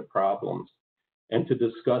about their problems and to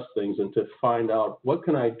discuss things and to find out what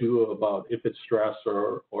can I do about if it's stress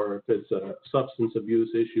or if it's a substance abuse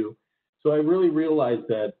issue. So I really realized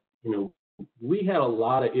that, we had a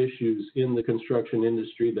lot of issues in the construction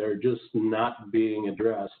industry that are just not being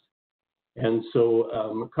addressed. And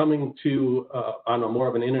so coming to on a more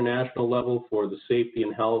of an international level for the safety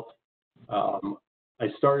and health, I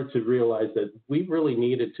started to realize that we really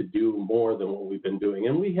needed to do more than what we've been doing.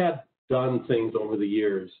 And we had done things over the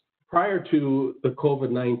years. Prior to the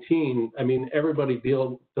COVID-19, I mean, everybody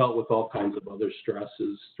dealt with all kinds of other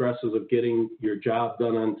stresses of getting your job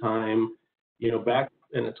done on time. Back,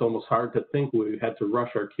 and it's almost hard to think we had to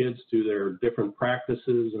rush our kids to their different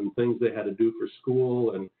practices and things they had to do for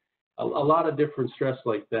school and a lot of different stress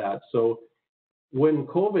like that. So when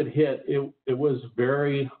COVID hit, it was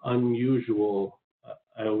very unusual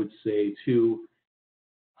I would say, to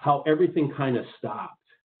how everything kind of stopped.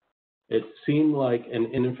 It seemed like,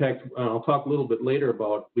 and in fact, I'll talk a little bit later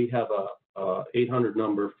about, we have a 800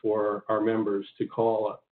 number for our members to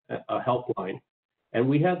call a helpline.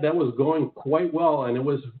 And that was going quite well, and it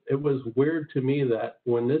was weird to me that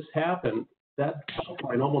when this happened, that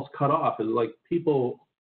helpline almost cut off. It's like people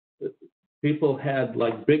had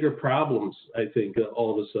like bigger problems, I think,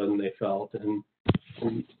 all of a sudden they felt, and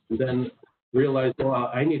then realized,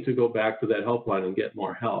 well, I need to go back to that helpline and get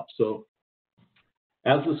more help. So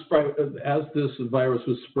as this virus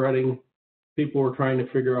was spreading, people were trying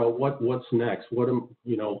to figure out what's next.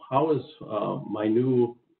 How is my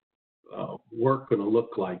new work going to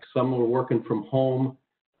look like? Some were working from home.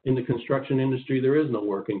 In the construction industry, there is no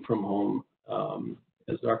working from home.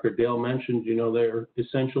 As Dr. Dale mentioned, they're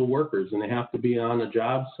essential workers and they have to be on a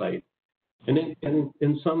job site. And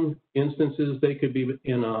in some instances, they could be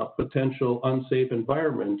in a potential unsafe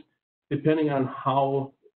environment, depending on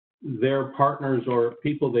how their partners or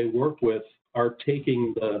people they work with are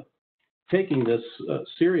taking this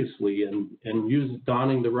seriously and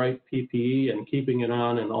donning the right PPE and keeping it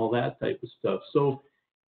on and all that type of stuff. So,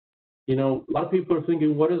 a lot of people are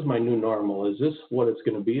thinking, what is my new normal? Is this what it's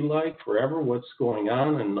going to be like forever? What's going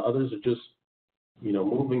on? And others are just,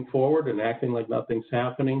 moving forward and acting like nothing's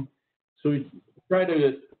happening. So we try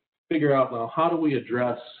to figure out now, how do we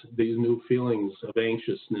address these new feelings of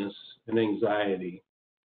anxiousness and anxiety?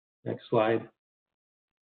 Next slide.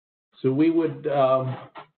 So we would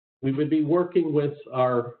be working with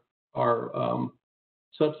our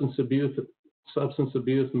substance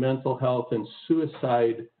abuse, mental health, and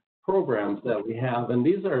suicide programs that we have. And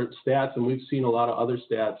these are stats, and we've seen a lot of other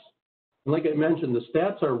stats. And like I mentioned, the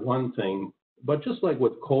stats are one thing, but just like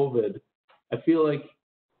with COVID, I feel like,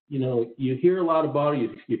 you hear a lot about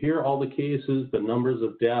it, you hear all the cases, the numbers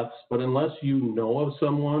of deaths, but unless you know of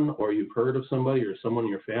someone or you've heard of somebody or someone in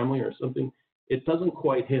your family or something, it doesn't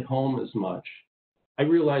quite hit home as much. I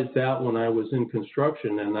realized that when I was in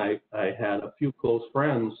construction, and I had a few close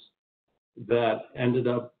friends that ended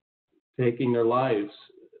up taking their lives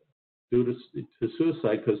due to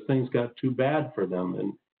suicide because things got too bad for them.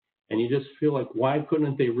 And you just feel like, why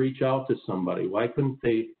couldn't they reach out to somebody? Why couldn't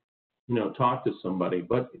they, talk to somebody?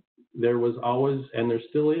 But there was always, and there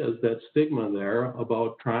still is, that stigma there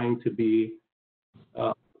about trying to be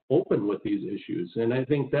open with these issues. And I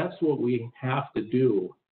think that's what we have to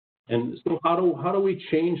do. And so how do we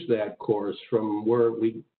change that course from where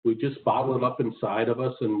we just bottle it up inside of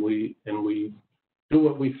us and we do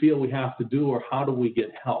what we feel we have to do, or how do we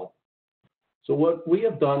get help? So what we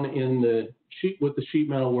have done with the sheet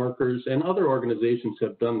metal workers, and other organizations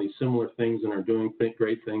have done these similar things and are doing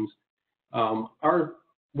great things.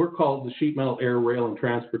 We're called the Sheet Metal Air, Rail, and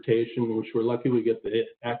Transportation, which we're lucky we get the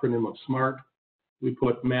acronym of SMART. We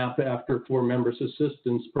put MAP after for Members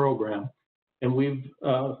Assistance Program. And we've,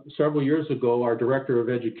 several years ago, our Director of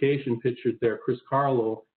Education, pictured there, Chris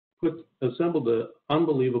Carlo, assembled an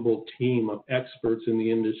unbelievable team of experts in the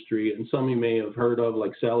industry. And some you may have heard of,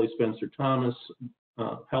 like Sally Spencer-Thomas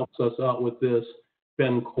helps us out with this,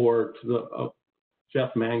 Ben Court,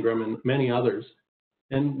 Jeff Mangrum, and many others.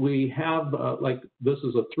 And we have, this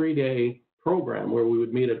is a 3-day program where we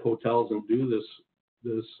would meet at hotels and do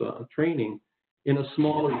this training in a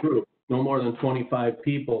smaller group, no more than 25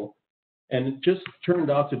 people. And it just turned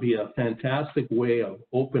out to be a fantastic way of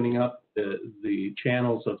opening up the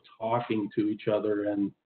channels of talking to each other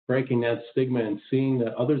and breaking that stigma and seeing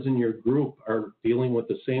that others in your group are dealing with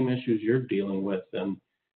the same issues you're dealing with. And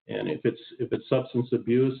if it's substance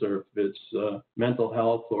abuse, or if it's mental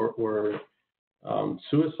health, or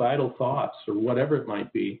suicidal thoughts, or whatever it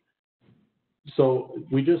might be. So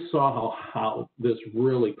we just saw how this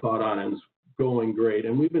really caught on and is going great.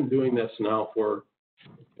 And we've been doing this now for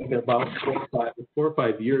about 4 or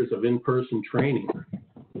 5 years of in-person training.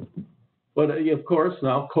 But of course,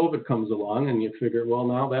 now COVID comes along and you figure, well,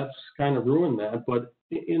 now that's kind of ruined that. But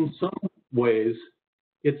in some ways,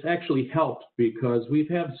 it's actually helped, because we've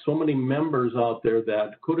had so many members out there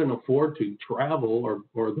that couldn't afford to travel,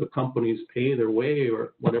 or the companies pay their way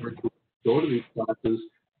or whatever to go to these classes.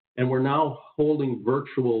 And we're now holding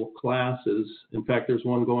virtual classes. In fact, there's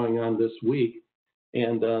one going on this week,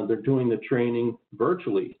 and they're doing the training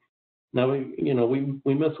virtually. Now, we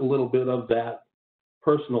miss a little bit of that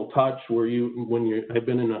personal touch where I've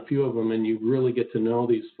been in a few of them, and you really get to know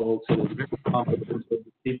these folks, and it's very complicated to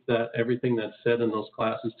keep everything that's said in those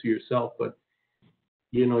classes to yourself, but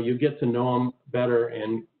you get to know them better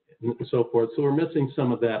and so forth. So we're missing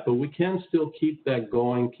some of that, but we can still keep that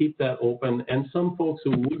going, keep that open. And some folks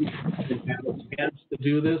who wouldn't have a chance to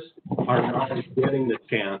do this are now getting the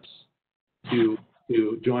chance to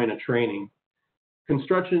to join a training.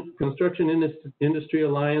 Construction Industry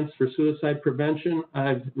Alliance for Suicide Prevention,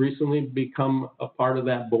 I've recently become a part of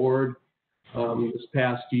that board this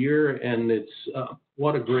past year, and it's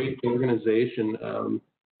what a great organization.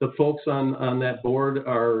 The folks on that board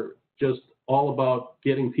are just all about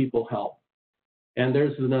getting people help. And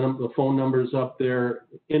there's the phone numbers up there,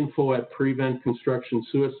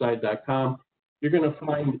 info@preventconstructionsuicide.com. You're going to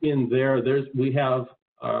find in there, we have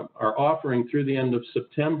our offering through the end of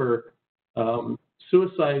September,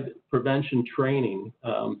 suicide prevention training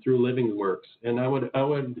through Living Works. And I would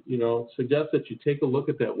suggest that you take a look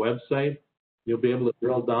at that website. You'll be able to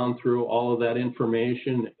drill down through all of that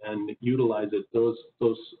information and utilize it. Those,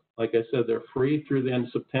 like I said, they're free through the end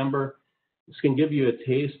of September. This can give you a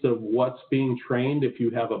taste of what's being trained if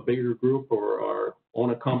you have a bigger group or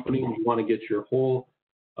own a company and you want to get your whole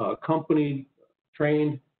company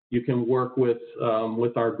trained. You can work with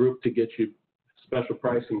our group to get you special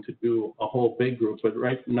pricing to do a whole big group. But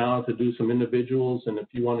right now, to do some individuals, and if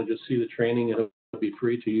you want to just see the training, it'll be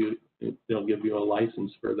free to you. They'll give you a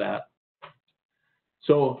license for that.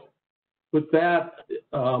 So with that,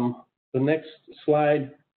 the next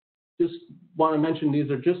slide, just want to mention these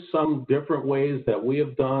are just some different ways that we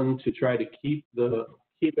have done to try to keep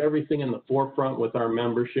everything in the forefront with our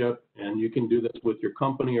membership. And you can do this with your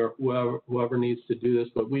company or whoever needs to do this.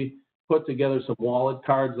 But we put together some wallet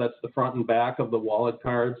cards. That's the front and back of the wallet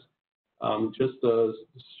cards. Just a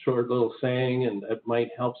short little saying, and it might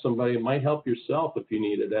help somebody. It might help yourself if you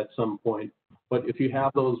need it at some point. But if you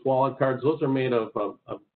have those wallet cards, those are made of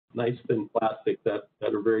nice thin plastic that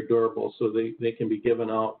are very durable, so they can be given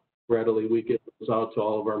out readily. We get those out to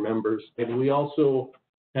all of our members. And we also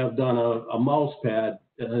have done a mouse pad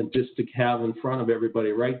just to have in front of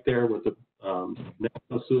everybody right there with the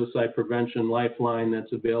National Suicide Prevention Lifeline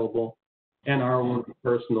that's available, and our own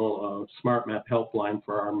personal SmartMap helpline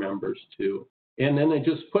for our members too. And then I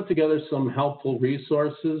just put together some helpful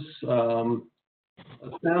resources.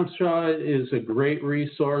 SAMHSA is a great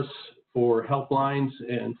resource for helplines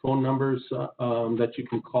and phone numbers that you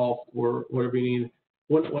can call for whatever you need.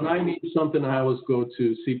 When I need something, I always go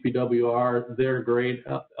to CPWR. They're great,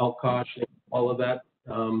 NIOSH, all of that.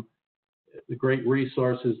 The great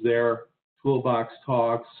resources there, toolbox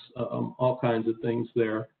talks, all kinds of things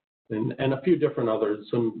there, and a few different others.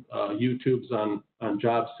 Some YouTubes on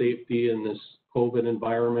job safety in this COVID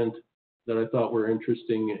environment that I thought were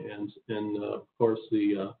interesting, and of course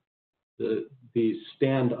the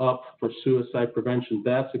Stand Up for Suicide Prevention.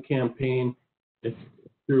 That's a campaign. It's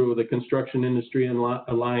through the Construction Industry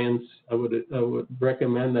Alliance. I would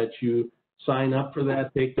recommend that you sign up for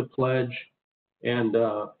that, take the pledge, and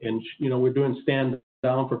we're doing Stand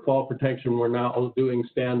Down for Fall Protection. We're now doing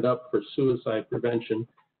Stand Up for Suicide Prevention.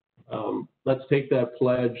 Let's take that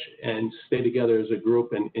pledge and stay together as a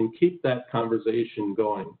group and keep that conversation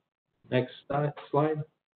going. Next slide.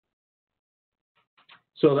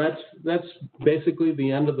 So that's basically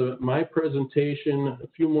the end of my presentation. A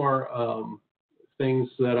few more things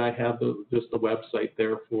that I have, just the website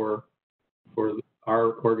there for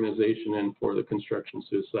our organization and for the construction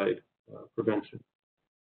suicide prevention.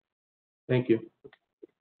 Thank you.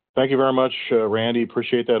 Thank you very much, Randy.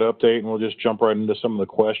 Appreciate that update, and we'll just jump right into some of the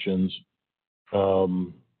questions.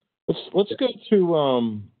 Let's go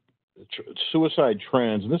to suicide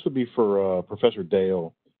trends, and this would be for Professor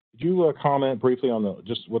Dale. Could you comment briefly on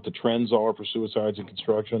just what the trends are for suicides in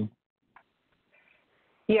construction?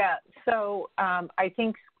 Yeah, so I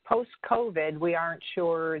think post-COVID, we aren't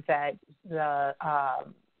sure that the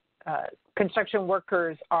construction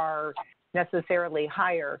workers are necessarily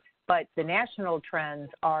higher, but the national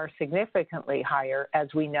trends are significantly higher,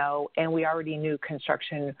 as we know, and we already knew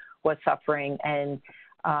construction was suffering. And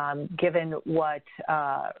given what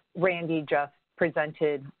Randy just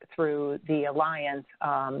presented through the Alliance,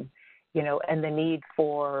 and the need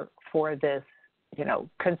for this,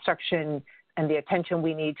 construction and the attention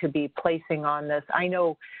we need to be placing on this. I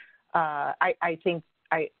know, I think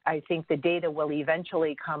the data will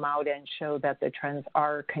eventually come out and show that the trends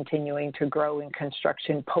are continuing to grow in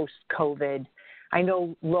construction post-COVID. I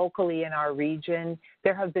know locally in our region,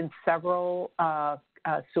 there have been several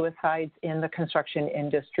suicides in the construction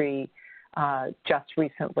industry just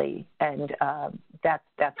recently, and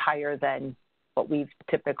that's higher than what we've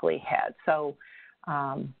typically had. So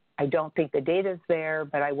I don't think the data's there,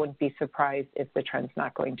 but I wouldn't be surprised if the trend's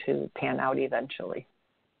not going to pan out eventually.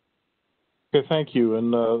 Okay, thank you.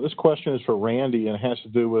 And this question is for Randy, and it has to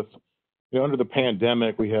do with, under the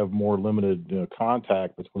pandemic, we have more limited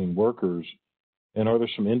contact between workers. And are there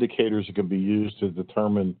some indicators that can be used to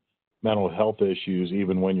determine mental health issues,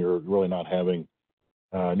 even when you're really not having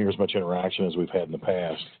near as much interaction as we've had in the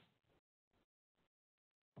past.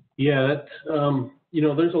 Yeah,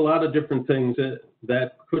 there's a lot of different things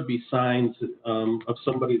that could be signs of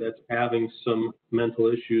somebody that's having some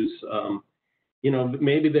mental issues.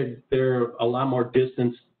 Maybe they're a lot more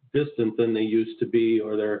distant than they used to be,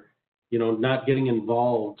 or they're, not getting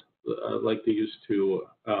involved like they used to.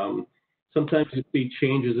 Sometimes you see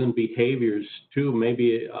changes in behaviors too.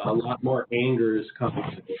 Maybe a lot more anger is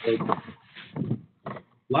coming. A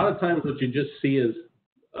lot of times what you just see is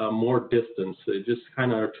more distance. They just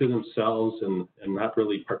kind of are to themselves and not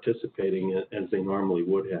really participating as they normally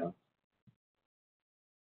would have.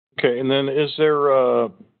 Okay, and then is there,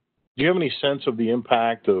 do you have any sense of the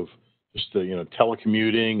impact of just the,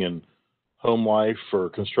 telecommuting and home life for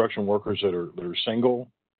construction workers that are single?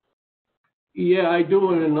 Yeah, I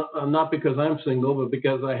do, and not because I'm single, but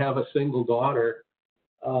because I have a single daughter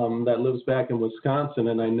that lives back in Wisconsin,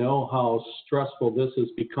 and I know how stressful this has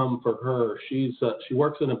become for her. She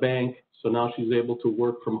works in a bank, so now she's able to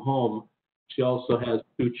work from home. She also has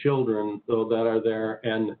 2 children, though, that are there,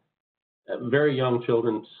 and very young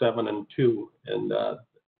children, 7 and 2. And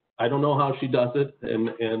I don't know how she does it,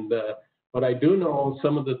 but I do know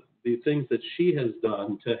some of the things that she has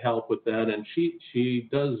done to help with that. And she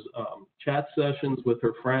does chat sessions with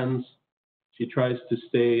her friends. She tries to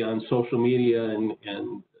stay on social media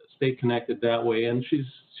and stay connected that way. And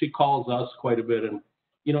she calls us quite a bit. And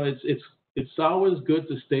it's always good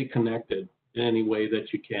to stay connected in any way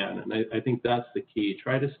that you can. And I think that's the key.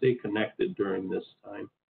 Try to stay connected during this time.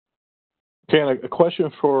 Okay, and a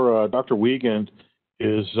question for Dr. Wiegand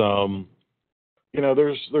is,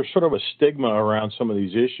 there's sort of a stigma around some of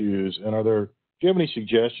these issues, and do you have any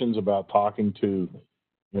suggestions about talking to,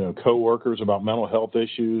 coworkers about mental health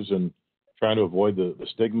issues and trying to avoid the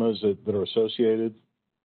stigmas that are associated?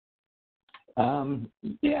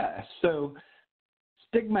 Yeah, so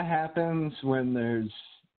stigma happens when there's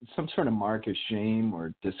some sort of mark of shame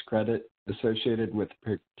or discredit associated with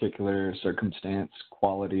a particular circumstance,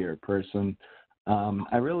 quality, or person.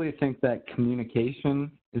 I really think that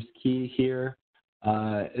communication is key here,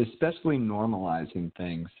 especially normalizing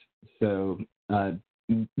things. So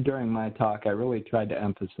during my talk, I really tried to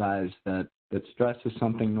emphasize that stress is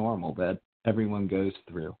something normal that everyone goes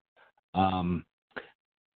through. Some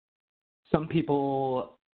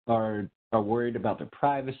people are worried about their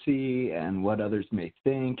privacy and what others may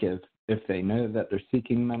think if they know that they're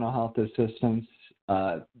seeking mental health assistance.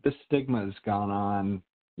 This stigma has gone on,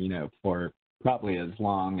 for probably as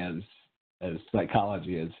long as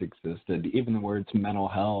psychology has existed. Even the words mental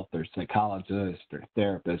health or psychologist or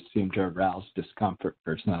therapist seem to arouse discomfort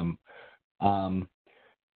for some.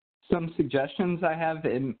 Some suggestions I have,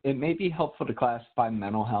 it may be helpful to classify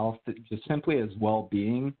mental health just simply as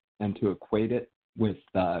well-being and to equate it with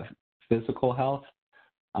physical health.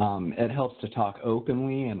 It helps to talk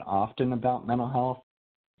openly and often about mental health.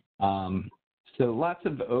 So lots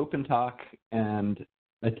of open talk and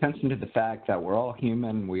attention to the fact that we're all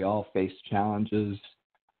human, we all face challenges,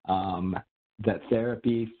 that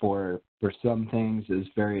therapy for some things is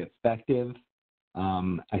very effective.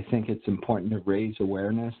 I think it's important to raise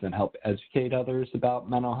awareness and help educate others about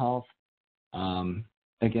mental health.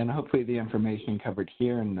 Again, hopefully the information covered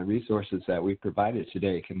here and the resources that we provided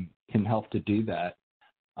today can help to do that.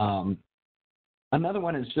 Another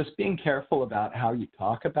one is just being careful about how you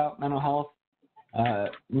talk about mental health.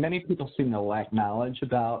 Many people seem to lack knowledge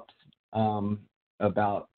about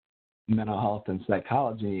mental health and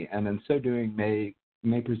psychology, and in so doing may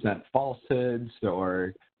present falsehoods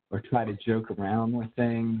or try to joke around with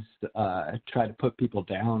things, try to put people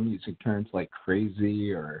down using terms like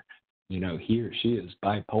crazy or, he or she is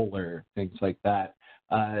bipolar, things like that.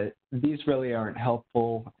 These really aren't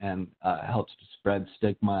helpful and helps to spread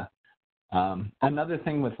stigma. Another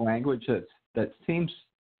thing with language that seems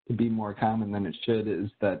to be more common than it should is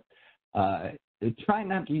that try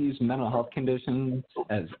not to use mental health conditions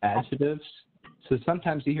as adjectives. So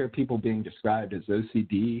sometimes you hear people being described as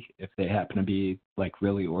OCD if they happen to be like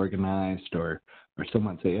really organized, or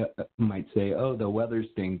someone might say, oh, the weather's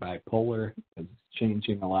being bipolar because it's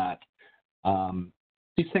changing a lot.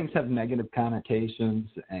 These things have negative connotations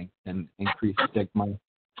and increased stigma.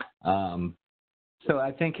 So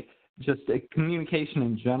I think just communication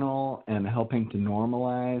in general and helping to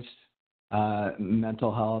normalize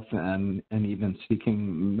mental health and even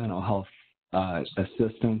seeking mental health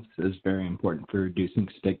assistance is very important for reducing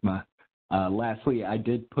stigma. Lastly, I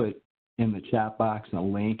did put in the chat box a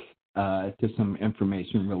link to some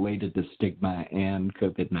information related to stigma and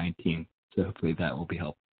COVID-19. So hopefully that will be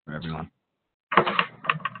helpful for everyone.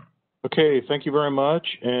 Okay, thank you very much.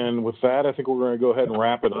 And with that, I think we're going to go ahead and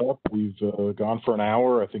wrap it up. We've gone for an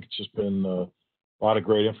hour. I think it's just been a lot of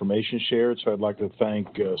great information shared. So I'd like to thank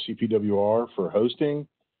CPWR for hosting.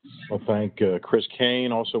 I want to thank Chris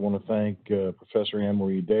Cain. Also want to thank Professor Anne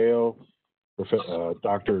Marie Dale,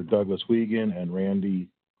 Dr. Douglas Wiegand, and Randy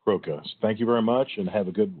Krocka. So thank you very much, and have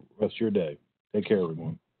a good rest of your day. Take care,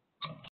 everyone.